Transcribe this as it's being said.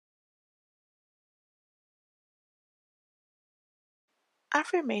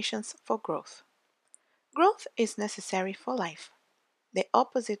Affirmations for growth. Growth is necessary for life. The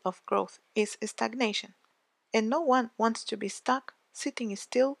opposite of growth is stagnation, and no one wants to be stuck, sitting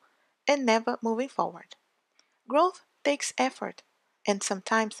still, and never moving forward. Growth takes effort, and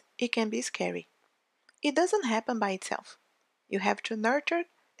sometimes it can be scary. It doesn't happen by itself. You have to nurture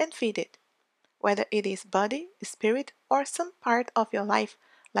and feed it, whether it is body, spirit, or some part of your life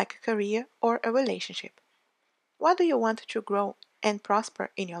like a career or a relationship. What do you want to grow and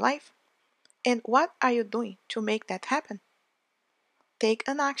prosper in your life? And what are you doing to make that happen? Take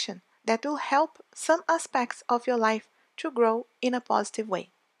an action that will help some aspects of your life to grow in a positive way.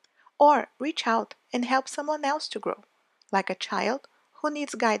 Or reach out and help someone else to grow, like a child who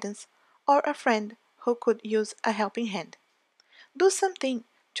needs guidance or a friend who could use a helping hand. Do something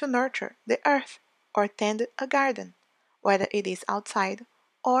to nurture the earth or tend a garden, whether it is outside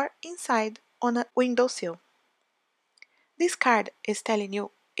or inside on a windowsill. This card is telling you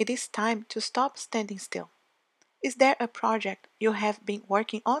it is time to stop standing still. Is there a project you have been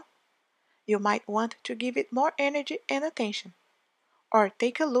working on? You might want to give it more energy and attention. Or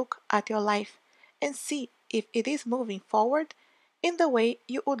take a look at your life and see if it is moving forward in the way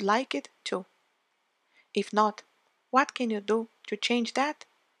you would like it to. If not, what can you do to change that?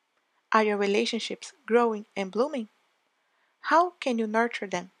 Are your relationships growing and blooming? How can you nurture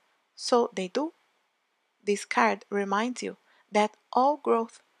them so they do? This card reminds you that all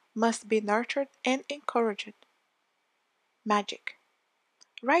growth must be nurtured and encouraged. Magic.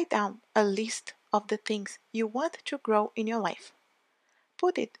 Write down a list of the things you want to grow in your life.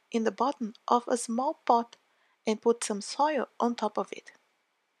 Put it in the bottom of a small pot and put some soil on top of it.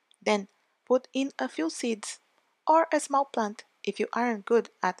 Then put in a few seeds or a small plant if you aren't good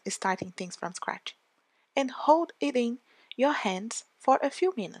at starting things from scratch, and hold it in your hands for a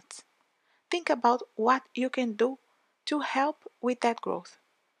few minutes. Think about what you can do to help with that growth.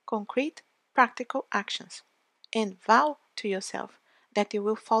 Concrete, practical actions, and vow to yourself that you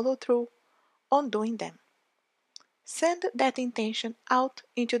will follow through on doing them. Send that intention out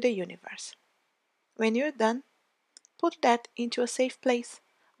into the universe. When you're done, put that into a safe place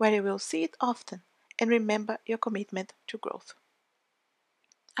where you will see it often and remember your commitment to growth.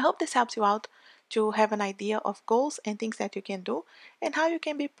 I hope this helps you out to have an idea of goals and things that you can do and how you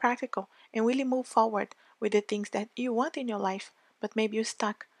can be practical and really move forward with the things that you want in your life, but maybe you're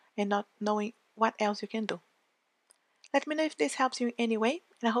stuck and not knowing what else you can do. Let me know if this helps you in any way,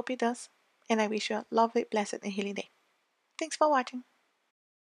 and I hope it does. And I wish you a lovely, blessed, and healing day. Thanks for watching.